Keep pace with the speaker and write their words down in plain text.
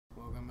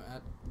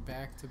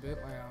back to Bit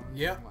Lounge.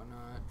 Yep. And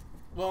whatnot.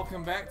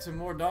 Welcome back to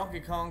more Donkey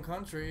Kong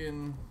Country,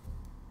 and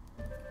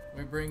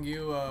we bring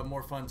you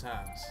more fun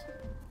times.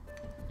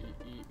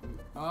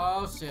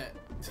 Oh shit!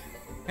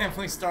 And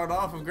we start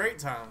off with great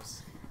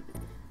times.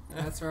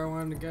 That's where I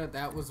wanted to go.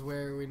 That was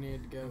where we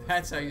needed to go.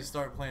 That's how you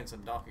start playing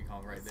some Donkey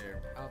Kong right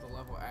there. How the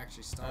level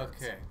actually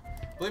starts. Okay.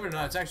 Believe it or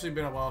not, it's actually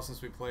been a while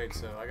since we played,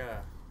 so I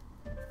gotta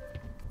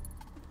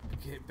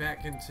get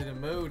back into the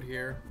mode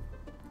here.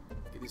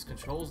 Get these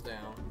controls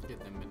down. Get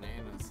them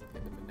bananas.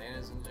 Get the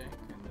bananas and jank.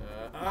 And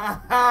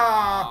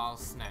Oh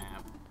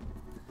snap!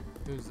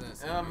 Who's this?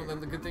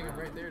 the good thing is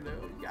right there,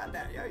 though. You got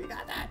that, yo. You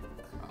got that.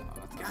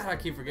 God, I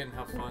keep forgetting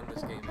how fun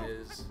this game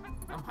is.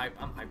 I'm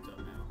hyped up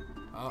now.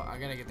 Oh, I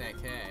gotta get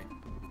that K.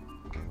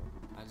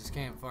 I just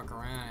can't fuck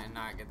around and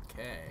not get the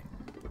K.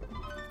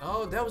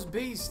 Oh, that was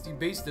Beast. You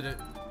beasted it.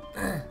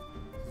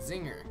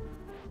 Zinger.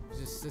 It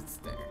just sits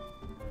there.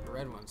 The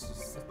red ones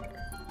just sit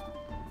there.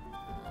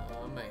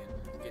 Oh man,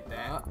 get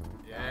that.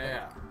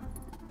 Yeah.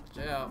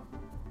 Watch out.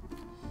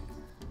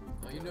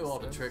 Oh, you know all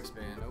the tricks,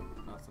 man. Nope,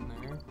 nothing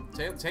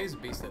there. Tay's a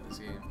beast at this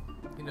game.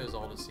 He knows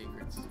all the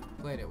secrets.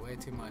 Played it way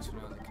too much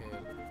when I was a kid.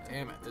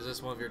 Damn it. Is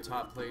this one of your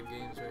top played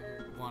games right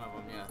here? One of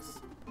them, yes.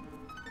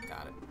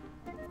 Got it.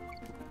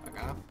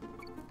 Back off.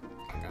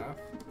 Back off.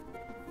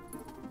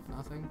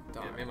 Nothing?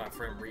 Darn. Yeah, me and my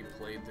friend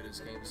replayed through this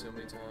game so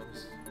many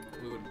times.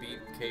 We would beat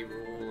K.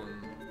 Rool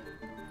and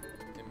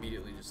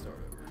immediately just start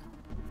over.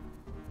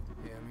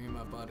 Yeah, me and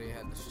my buddy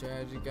had the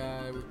strategy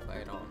guide. We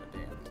played all the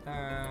damn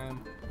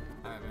time.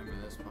 I remember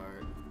this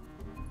part.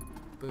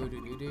 Boo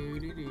doo doo doo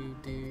doo doo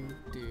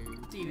doo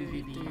doo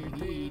doo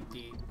doo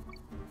doo.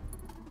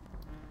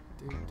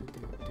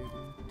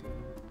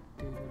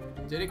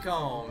 Diddy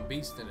Kong,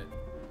 beast in it.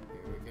 Here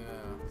we go.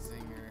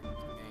 Zinger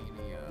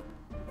Mania.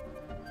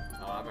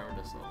 Oh, I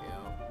remember this level.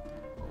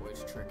 Yo, always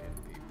tricking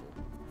people.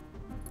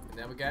 And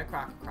then we got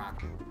Croc.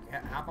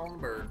 Hop on the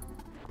bird.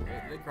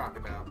 They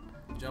crocodile.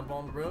 Jump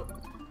on the rope.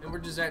 And we're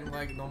just acting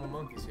like normal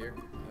monkeys here.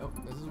 Yep,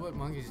 this is what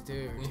monkeys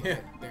do to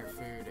get their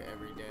food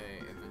every day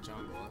in the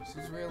jungle. This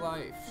is real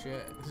life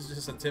shit. This is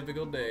just a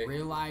typical day.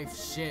 Real life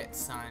shit,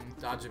 son.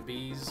 Dodging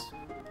bees,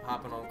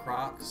 hopping on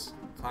crocs,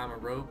 climbing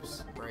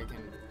ropes, Breaking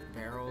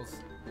barrels.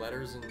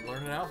 letters, and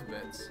learning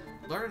alphabets.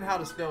 Learning how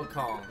to spell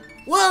Kong.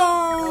 Whoa!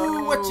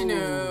 Oh, what you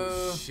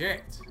know?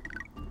 Shit.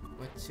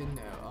 What you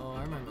know? Oh,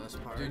 I remember this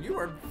part. Dude, you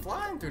were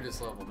flying through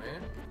this level,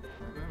 man. I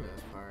remember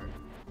this part.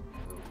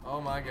 Oh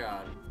my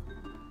god.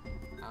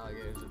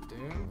 Alligators of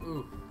Doom.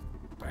 Ooh.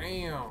 Bam. I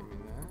mean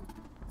that.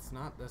 It's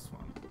not this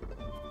one.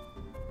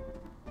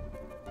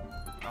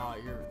 Oh,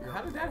 you're.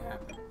 How did that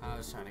happen? I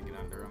was trying to get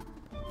under them.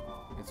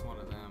 It's one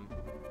of them.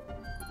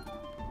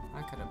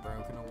 I could have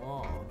broken a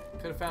wall.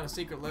 Could have found a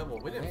secret level.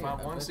 We didn't Hey,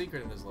 find I one bet-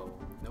 secret in this level.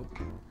 Nope.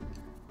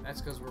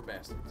 That's because we're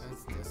bastards.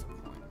 That's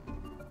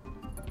disappointing.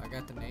 I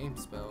got the name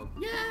spelled.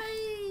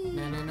 Yay!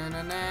 Na na na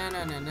na na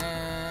na na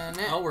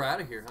na. Oh, we're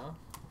out of here, huh?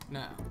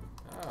 No.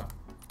 Oh.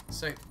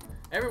 So,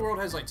 every world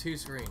has like 2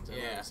 screens. I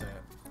Yeah. noticed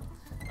that.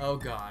 Oh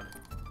god.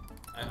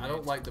 I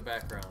don't like the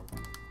background.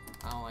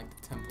 I don't like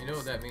the temples. You know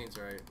what that means,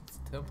 right? It's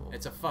a temple.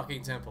 It's a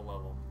fucking temple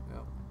level.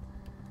 Yep.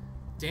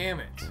 Damn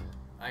it.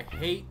 I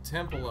hate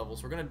temple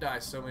levels. We're gonna die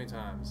so many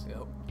times.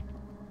 Yep.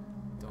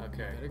 Don't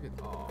Okay. better get.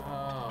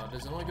 Oh.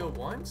 Does it only go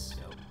once?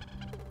 Yep.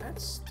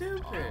 That's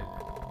stupid.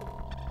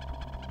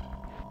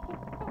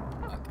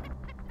 Okay.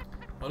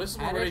 Oh, this is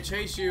where they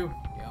chase you.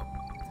 Yep.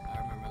 I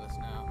remember this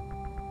now.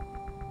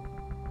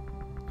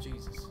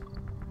 Jesus.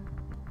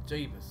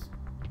 Jeebus.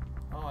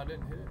 Oh, I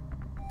didn't hit it.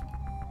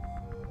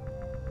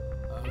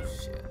 Oh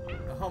shit.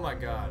 Oh my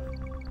god.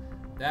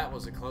 That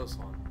was a close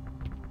one.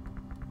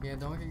 Yeah,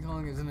 Donkey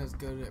Kong isn't as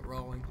good at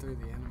rolling through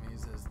the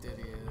enemies as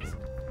Diddy is.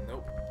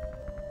 Nope.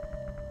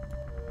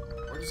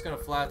 We're just gonna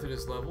fly through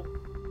this level.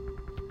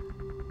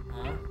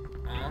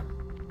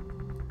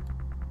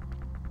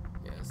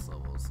 Yeah, this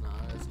level's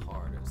not as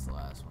hard as the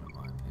last one, in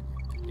my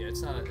opinion. Yeah,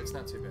 it's not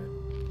too bad.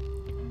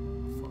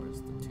 As far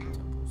as the 2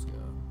 temples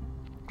go.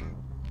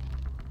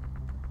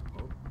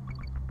 Oh.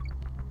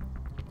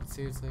 But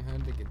seriously, how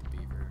did they get the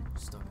beaver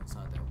stuck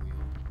inside that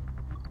wheel?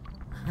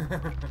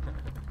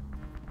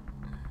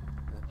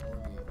 That poor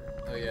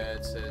beaver. Oh yeah,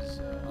 it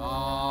says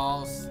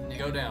Oh, snake.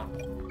 go down.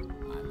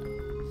 I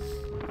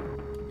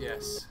know.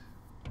 Yes.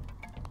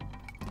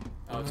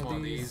 Oh, it's one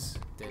of these.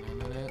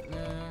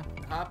 Da-na-na-na-na.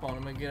 Hop on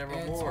them and get a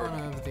It's reward.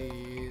 one of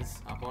these.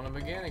 Hop on them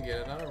again and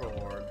get another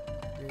reward.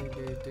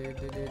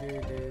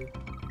 Do-do-do-do-do-do.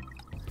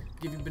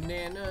 Give you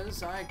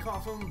bananas, I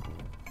cough them.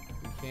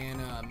 You can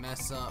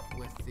mess up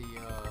with the,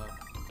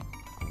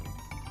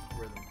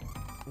 Rhythm.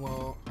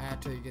 well,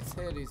 after he gets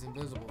hit, he's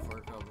invincible for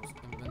a couple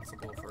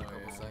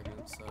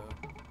seconds, so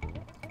you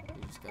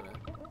just gotta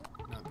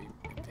not be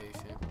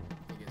impatient.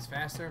 It gets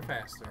faster and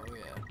faster. Oh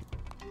yeah.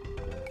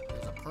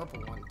 There's a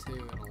purple one too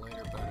in a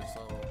later bonus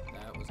level.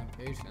 That was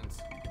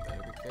impatience. You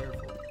better be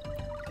careful.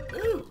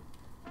 Ooh!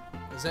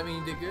 Does that mean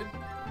you did good?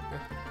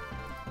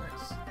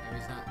 Nice. Maybe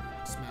he's not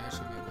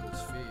smashing it with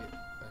his feet,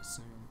 I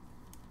assume.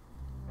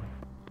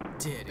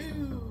 Diddy.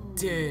 Ooh.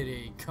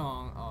 Diddy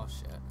Kong. Oh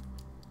shit.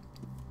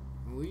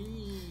 Wee.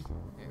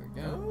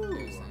 we go. Oh,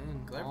 There's an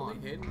end. cleverly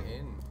hidden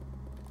in.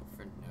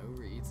 For no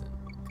reason.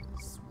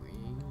 Because we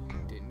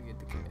didn't get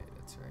the K.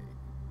 That's right.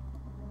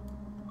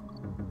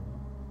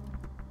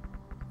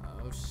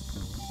 Oh,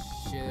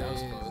 shit. That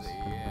was close.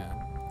 Yeah.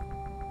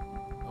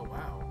 Oh,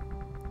 wow.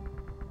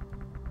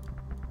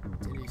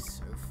 Did he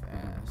so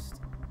fast?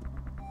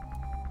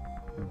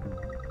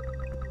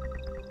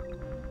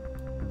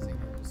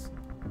 Zingers.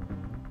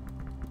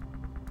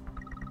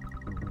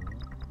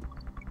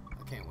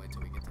 I can't wait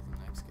till we get to the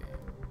next game.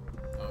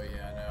 Oh,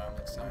 yeah, I know.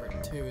 I'm excited.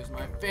 Number 2 is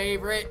my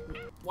favorite.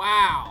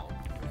 Wow.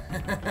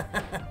 Alright,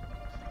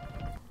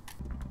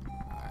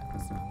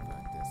 let's not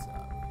fuck this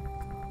up. Here it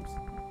comes.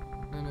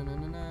 No, no, no,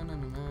 no, no, no,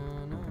 no,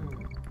 no, no.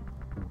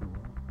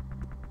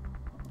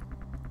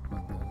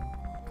 What the?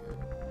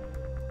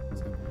 Okay. Is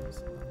that what it is?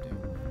 I'm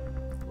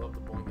doing? Love the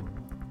boinging.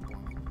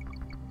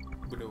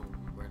 Boom.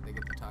 Where'd they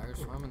get the tires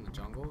from? In the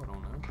jungle? I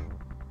don't know.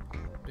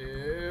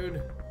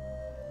 Dude.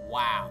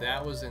 Wow.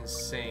 That was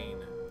insane.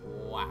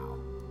 Wow.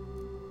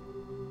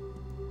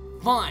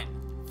 Fun.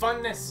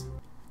 Funness.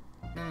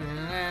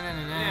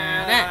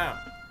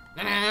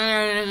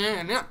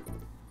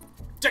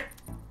 Check.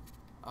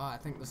 Oh, I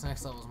think this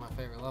next level is my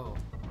favorite level.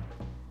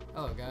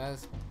 Hello,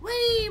 guys.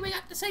 Whee! We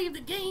got to save the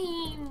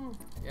game.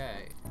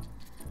 Yay.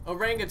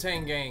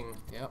 Orangutan gang.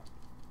 Yep.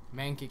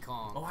 Mankey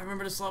Kong. Oh, I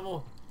remember this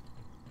level.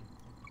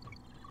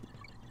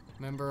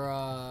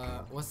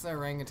 Remember, what's the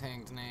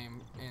orangutan's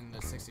name in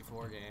the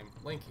 64 game?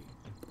 Linky.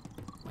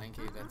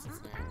 Lanky, that's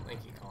his name.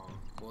 Linky Kong.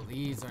 Well,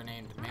 these are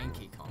named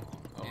Mankey Kong,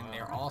 Oh, and wow.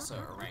 they're also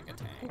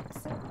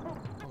orangutans.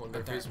 I wonder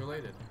if he's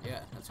related.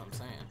 Yeah, that's what I'm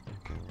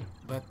saying.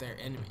 But they're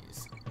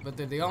enemies. But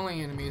they're the only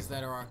enemies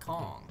that are a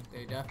Kong.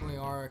 They definitely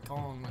are a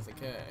Kong with a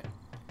K.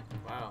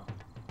 Wow.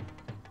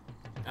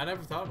 I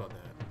never thought about that.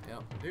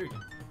 Yep. Dude,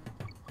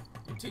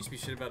 you teach me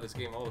shit about this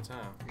game all the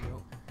time. Yep.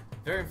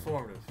 Very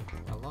informative.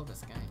 I love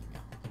this game.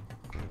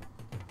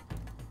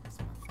 It's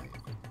my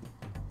favorite.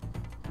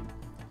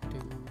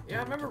 Yeah,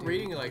 I remember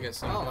reading like at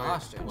some Oh, point,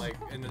 ostrich. like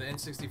in the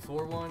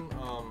N64 one,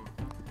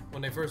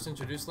 when they first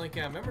introduced Linky,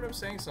 I remember them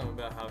saying something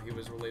about how he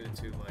was related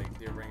to like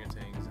the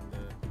orangutans and the.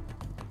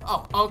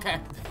 Oh, okay.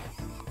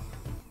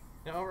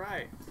 All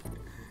right.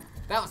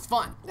 That was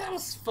fun. That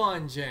was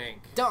fun, Jank.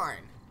 Darn.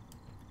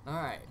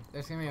 Alright,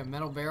 there's gonna be a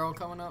metal barrel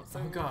coming up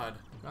soon. Oh God.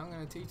 But I'm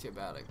gonna teach you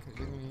about it, because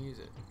you're gonna use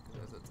it.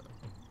 'Cause that's it.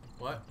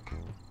 What?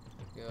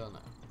 You'll know.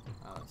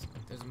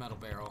 There's a metal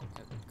barrel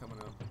coming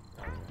up.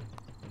 Okay.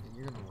 And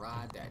you're gonna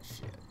ride that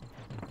shit.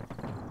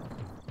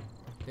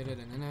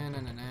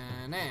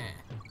 Da-da-da-na-na-na-na-na.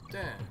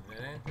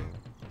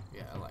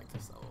 Yeah, I like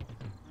this level.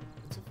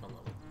 It's a fun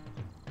level.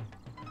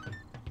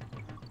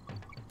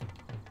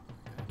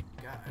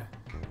 Got it.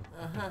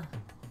 Uh-huh.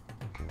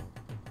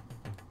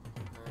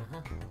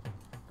 Uh-huh.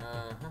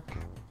 Uh-huh.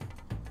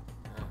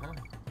 Uh-huh.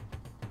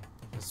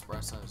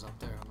 Espresso's up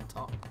there on the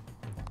top.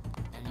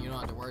 And you don't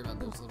have to worry about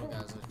those little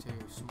guys, they're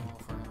too small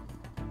for him.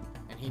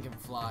 And he can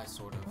fly,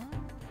 sort of.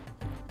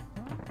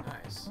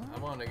 Nice. I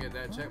want to get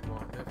that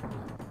checkpoint, definitely.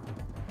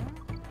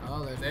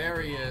 Oh,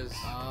 There he is.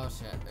 Oh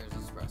shit, there's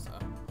Espresso.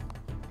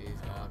 He's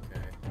gone.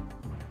 Okay.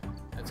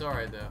 That's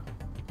alright, though.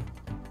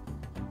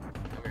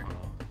 Come here.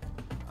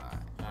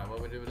 Alright, Alright,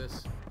 what we do with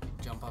this?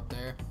 jump up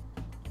there.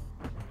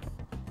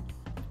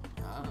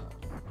 Ah,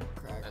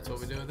 crackers. That's what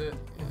we do with it?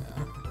 Yeah.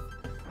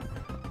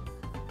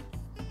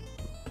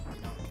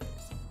 You know,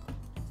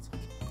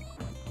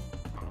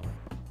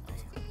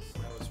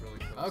 That was really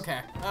close.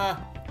 okay.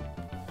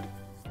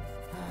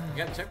 You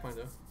got the checkpoint,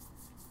 though.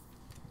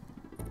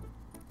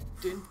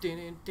 Din, din,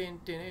 din, din,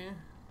 din.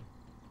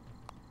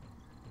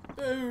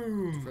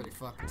 Boom! It's pretty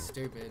fucking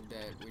stupid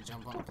that we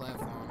jump on a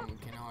platform and we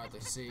can hardly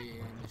see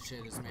and the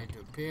shit is made to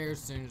appear as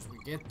soon as we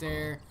get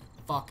there.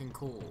 Fucking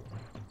cool.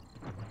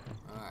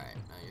 Alright,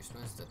 now you're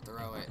supposed to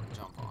throw it and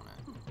jump on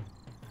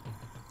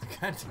it.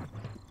 God.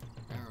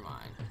 Never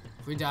mind.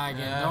 If we die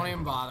again, don't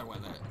even bother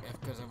with it.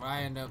 Because if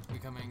I end up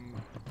becoming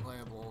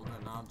playable,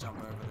 then I'll jump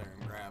over there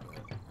and grab it.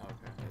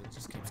 Okay. It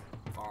just keeps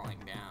falling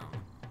down.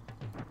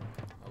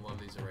 I love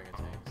these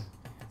orangutans.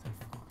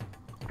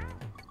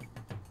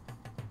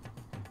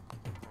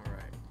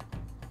 Alright.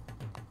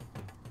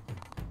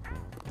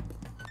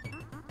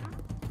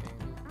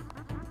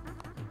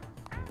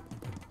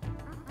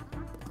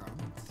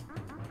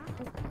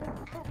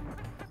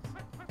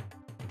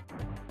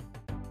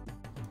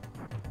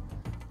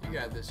 You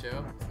got this,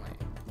 yo.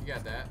 You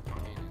got that.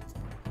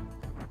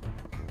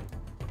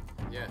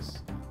 Yes.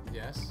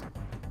 Yes.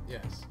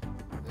 Yes.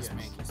 This Yes.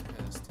 Mankey's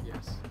pissed.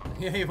 Yes.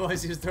 Yeah, he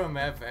was. He was throwing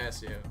mad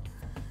fast, yo.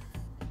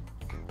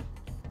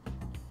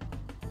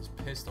 He's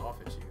pissed off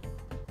at you.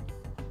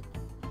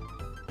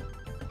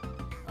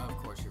 Of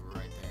course you were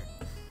right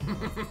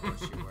there. Of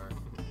course you were.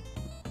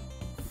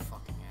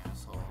 Fucking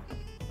asshole.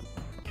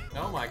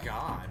 Oh my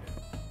god.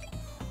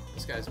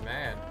 This guy's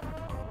mad.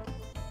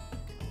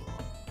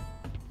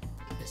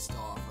 Pissed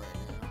off right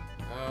now.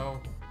 Oh.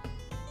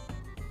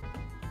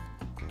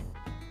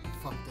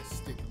 Fuck this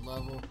stupid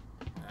level.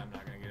 I'm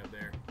not gonna get up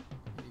there.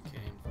 You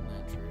came from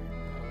that tree.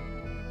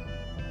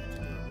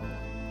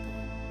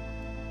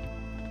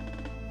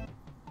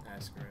 That's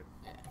screw it.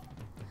 Yeah.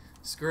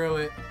 Screw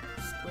it.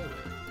 Screw it.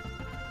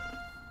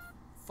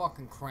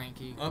 Fucking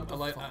cranky. I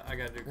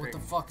gotta do What the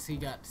fuck's he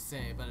got to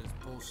say about his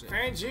bullshit?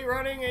 Fancy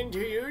running into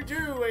you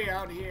too way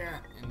out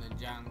here. In the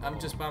jungle. I'm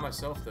just by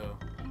myself though.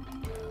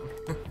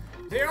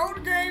 The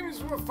old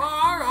games were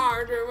far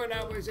harder when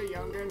I was a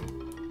youngin'.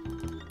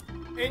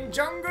 In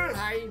jungle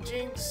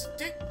hijinks,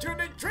 stick to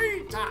the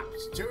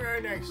treetops to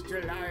earn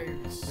extra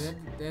lives.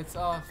 That's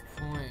off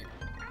point.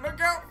 Look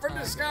out for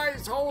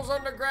disguised holes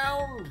on the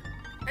ground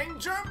and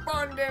jump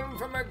on them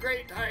from a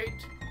great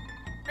height.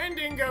 And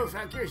then go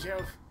fuck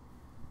yourself.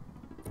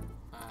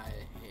 I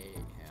hate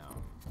him.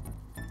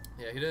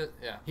 Yeah, he did.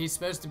 Yeah. He's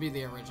supposed to be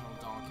the original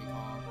Donkey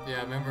Kong. Yeah,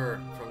 I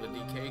remember from the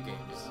DK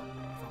games. From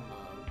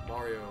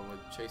Mario would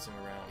chase him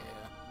around.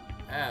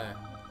 yeah.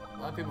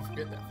 A lot of people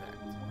forget that fact.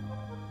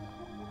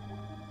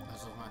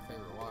 This was my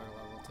favorite water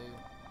level too.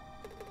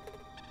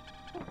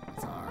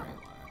 It's alright.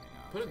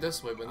 Put it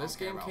this way, when this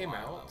game came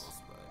out, levels,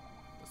 but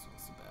this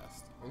one's the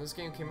best. when this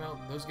game came out,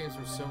 those games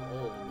were so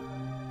old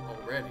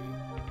already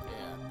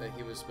Yeah. that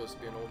he was supposed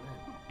to be an old man.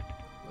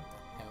 What the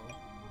hell?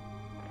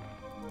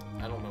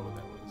 I don't know what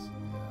that was.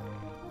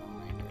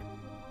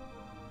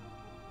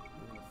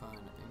 We're gonna find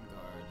an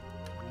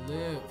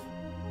Ingard.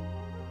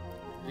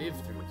 Live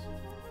through it.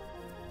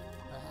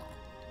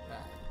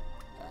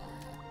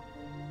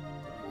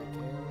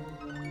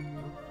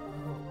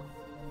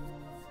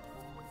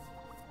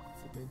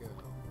 It's a big O.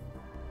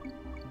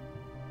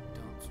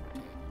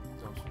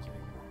 Dumps were taken.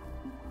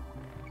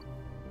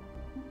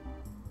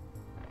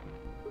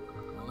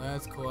 Well,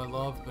 that's cool. I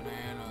love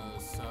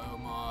bananas so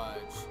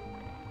much.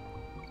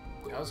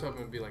 I was hoping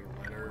it'd be like a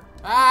letter.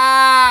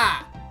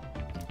 Ah!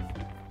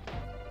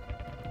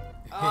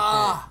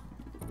 Ah!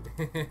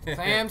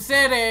 Clam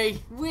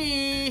City!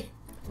 Wee!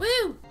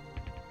 Woo!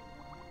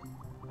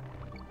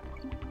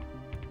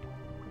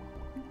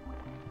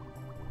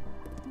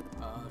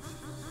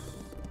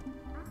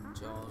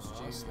 Jaws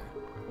Jr.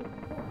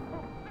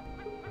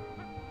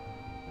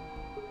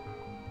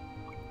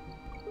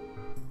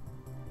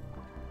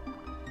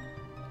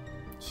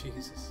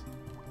 Jesus.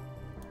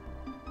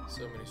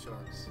 So many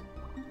sharks.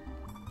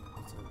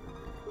 What's over there?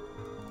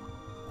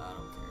 I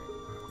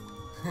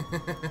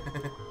don't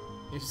care.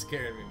 You're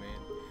scaring me,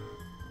 man.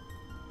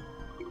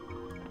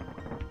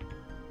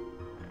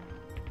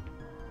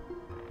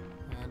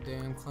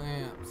 Goddamn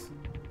clamps.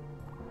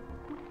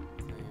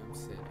 Clam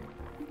City.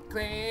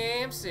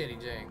 Clam City,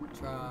 Jang.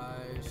 Try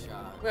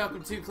shot.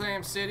 Welcome to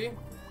Clam City.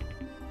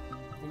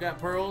 We got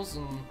pearls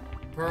and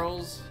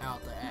pearls.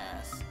 Out the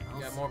ass. I You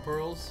don't got more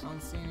pearls? I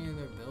don't see any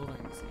other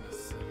buildings in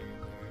this city.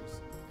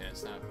 Yeah,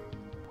 it's not.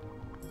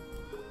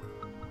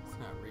 It's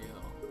not real.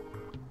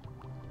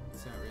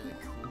 It's not really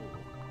cool.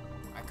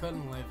 I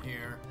couldn't live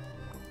here.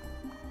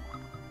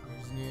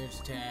 There's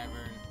Nearest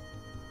Tavern.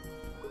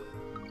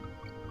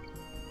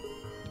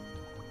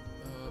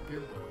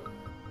 Your butt.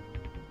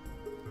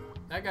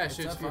 That guy It's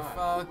shoots up your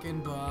fire. fucking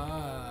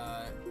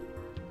butt.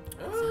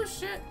 Oh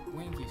shit!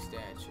 Winky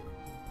statue.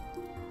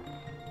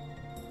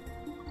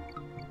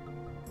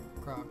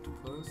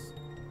 Croctopus. Is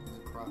a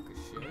crock of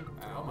shit.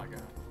 Oh my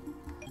god.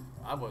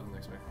 I wasn't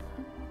expecting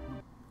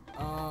that.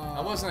 I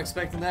I wasn't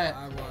expecting that.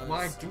 I was.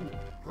 Why do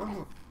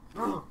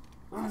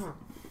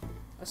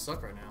I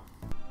suck right now.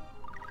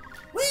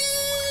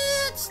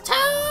 It's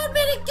Toad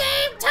Mini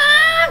Game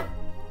Time!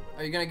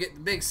 Are you gonna get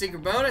the big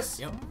secret bonus?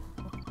 Yep.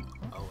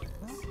 Oh, it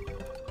is.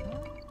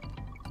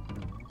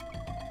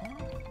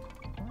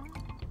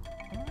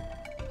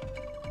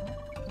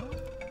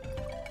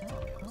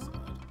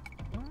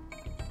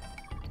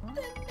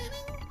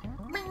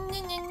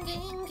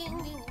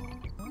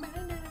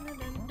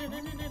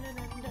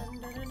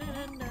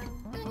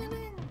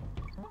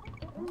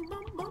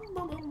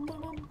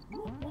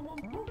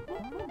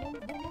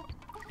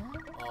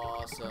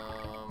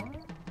 Awesome.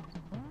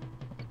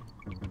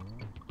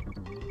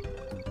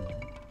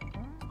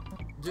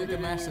 Take a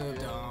massive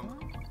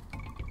dump.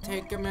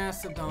 Take a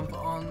massive dump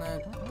on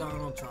that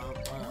Donald Trump.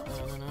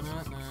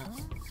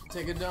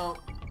 Take a dump.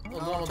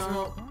 Donald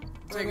Trump.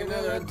 Take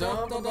another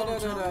dump.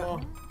 Donald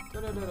Trump.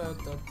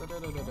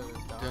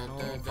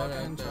 Donald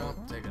fucking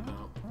Trump. Take a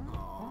dump.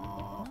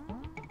 Aww.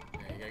 Yeah,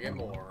 you gotta get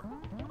more.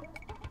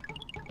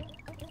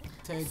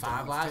 Take 5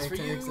 dumps, lives take, for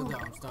takes you. the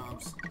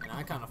dumps. And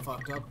I kind of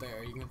fucked up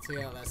there. You can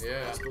see how that's Yeah.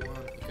 the best one.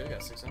 You could've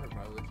got 600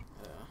 probably.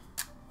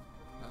 Yeah.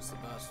 That's the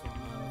best one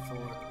out of the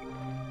 4.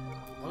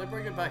 Well, they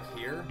bring it back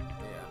here.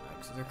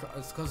 Yeah,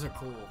 it's because they're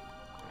cool.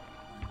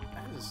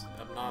 That is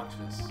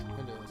obnoxious. It is.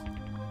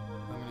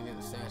 I'm gonna get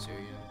the statue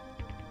again.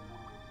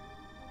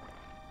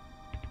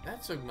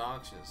 That's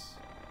obnoxious.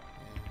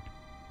 Yeah.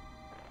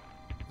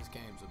 This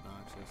game's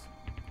obnoxious.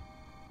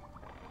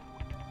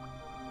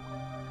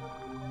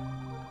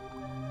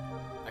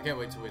 I can't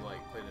wait till we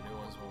like play the new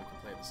ones when we can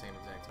play at the same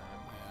exact time.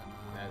 Yeah, no.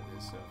 That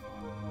is so fun.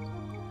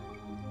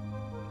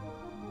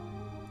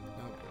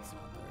 Nope, it's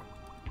not there.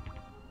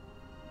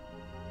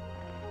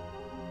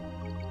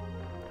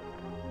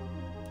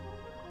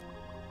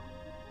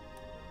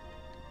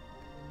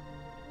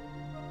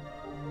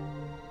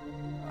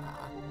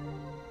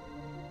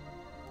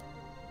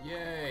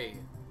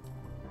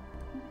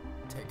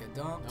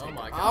 dump. Oh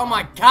my god. Oh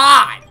my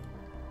god!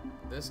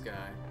 This guy.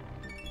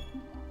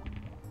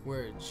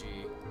 We're a G.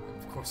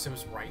 Of course, it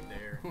was right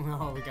there.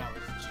 All we got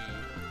was G.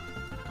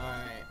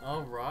 Alright.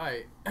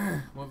 Alright.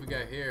 What we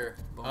got here?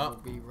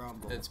 Bumblebee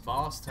Rumble. It's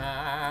boss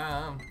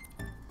time.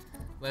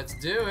 Let's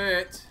do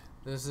it.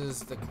 This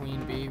is the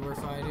Queen Bee we're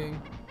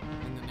fighting.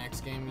 In the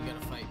next game, you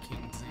gotta fight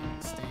King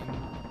Sting.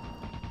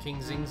 King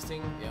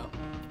Zingsting? Yep.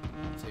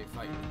 So you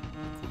fight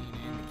the Queen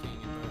and the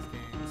King in both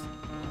games.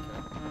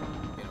 Okay.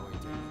 You gotta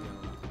wait till you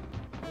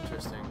go.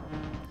 Interesting.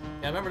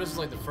 Yeah, I remember this was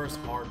like the first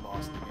hard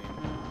boss in the game.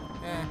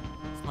 Eh,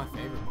 it's my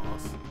favorite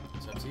boss.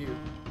 It's up to you.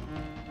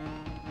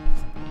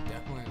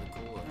 Definitely the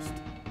coolest.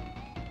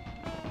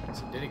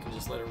 So Diddy can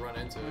just let it run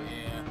into it.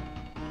 Yeah.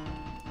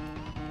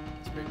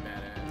 It's pretty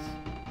badass.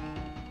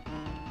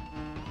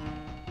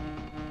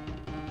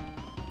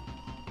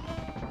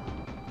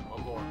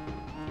 One more.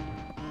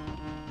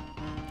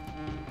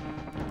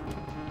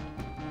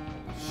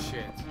 Holy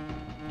shit.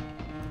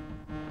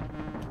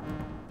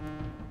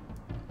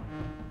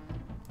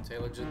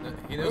 Taylor just,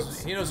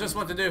 he knows just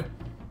what to do.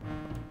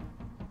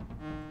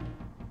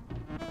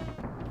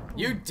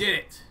 You did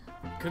it!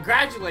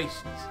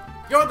 Congratulations!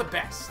 You're the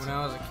best! When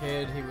I was a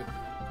kid,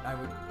 I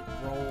would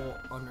roll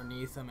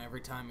underneath him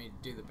every time he'd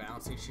do the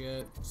bouncy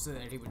shit, so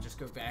that he would just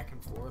go back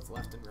and forth,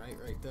 left and right,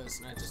 like this,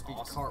 and I'd just be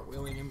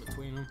cartwheeling in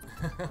between them.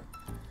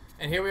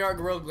 And here we are,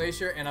 Gorilla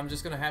Glacier, and I'm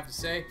just gonna have to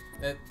say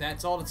that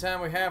that's all the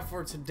time we have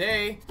for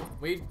today.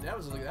 That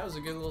was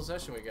a good little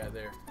session we got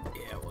there.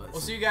 Yeah, it was.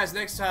 We'll see you guys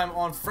next time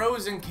on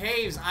Frozen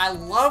Caves. I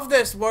love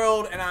this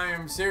world, and I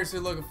am seriously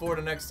looking forward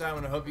to next time,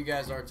 and I hope you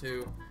guys are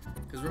too,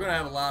 because we're gonna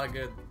have a lot of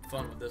good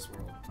fun with this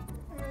world.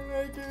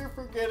 I keep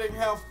forgetting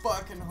how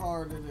fucking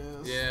hard it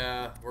is.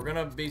 Yeah, we're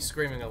gonna be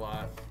screaming a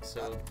lot,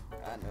 so.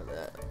 I know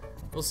that.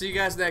 We'll see you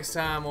guys next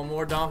time on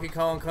more Donkey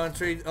Kong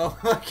Country. Oh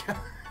my god.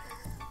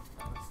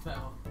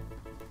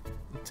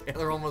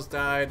 Taylor almost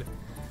died.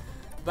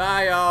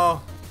 Bye,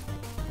 y'all.